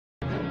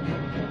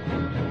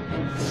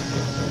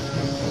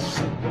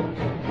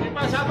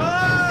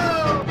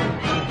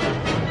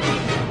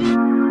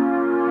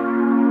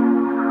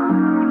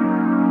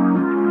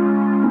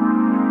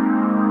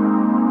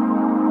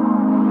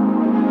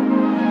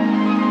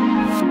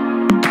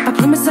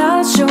Promise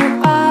I'll show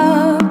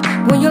up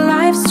when your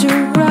life's too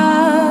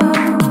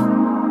rough.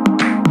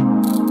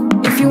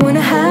 If you wanna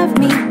have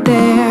me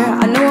there,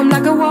 I know I'm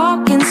like a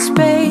walk in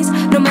space.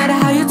 No matter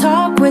how you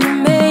talk with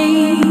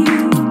me,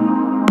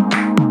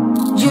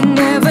 you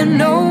never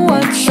know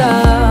what's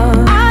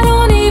up. I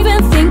don't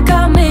even think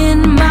I'm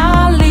in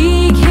my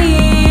league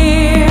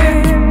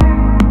here,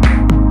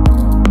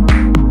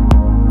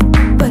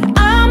 but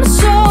I'm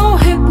so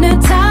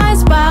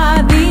hypnotized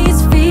by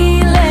these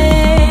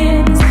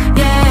feelings.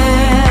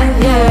 Yeah,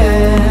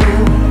 yeah.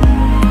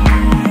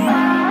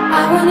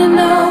 I wanna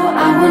know,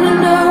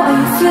 are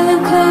you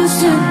feeling close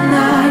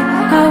tonight?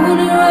 I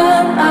wanna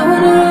run, I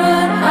wanna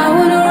run, I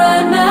wanna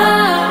run now.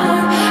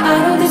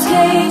 Out of this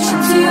cage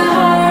into your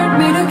heart,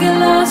 made to get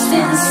lost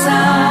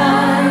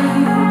inside.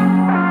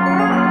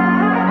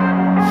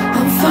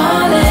 I'm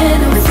falling,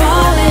 I'm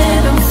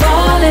falling, I'm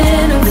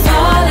falling, I'm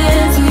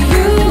falling to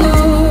you.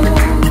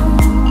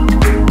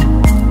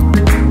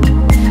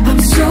 I'm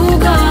so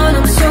gone,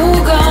 I'm so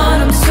gone,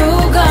 I'm so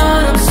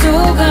gone, I'm so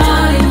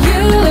gone in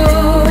you.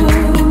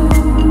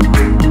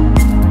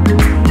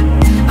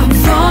 I'm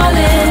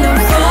falling, I'm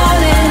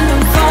falling,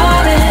 I'm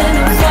falling,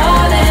 I'm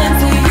falling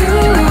for you.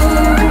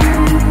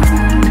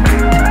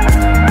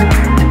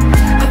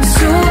 I'm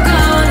so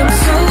gone, I'm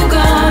so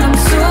gone, I'm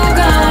so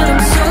gone,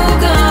 I'm so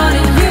gone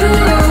in you.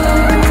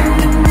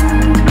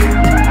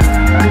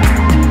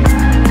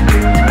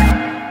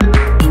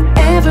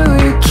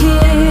 Every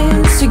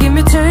kiss you give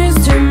me turns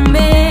to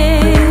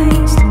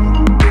mist.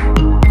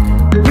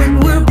 When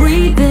we're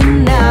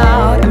breathing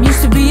out, I'm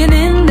used to being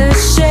in the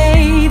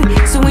shade.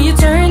 So when you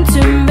turn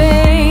to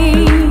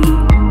me,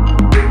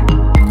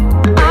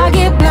 I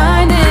get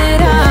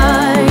blinded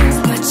eyes.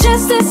 My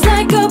chest is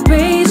like a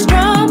bass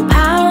drum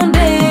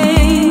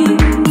pounding,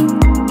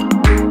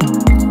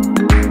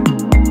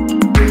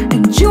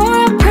 and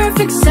you're a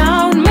perfect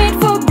sound made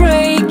for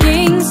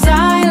breaking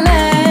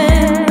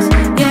silence.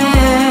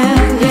 Yeah,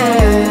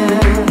 yeah.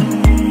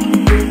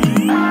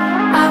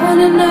 I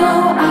wanna know,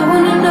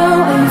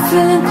 are you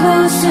feeling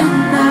close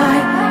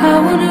tonight? I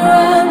wanna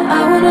run,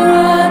 I wanna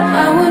run,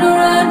 I wanna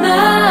run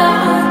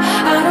now.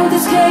 Out of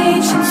this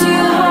cage into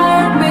your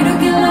heart, made to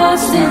get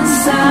lost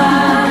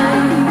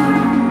inside.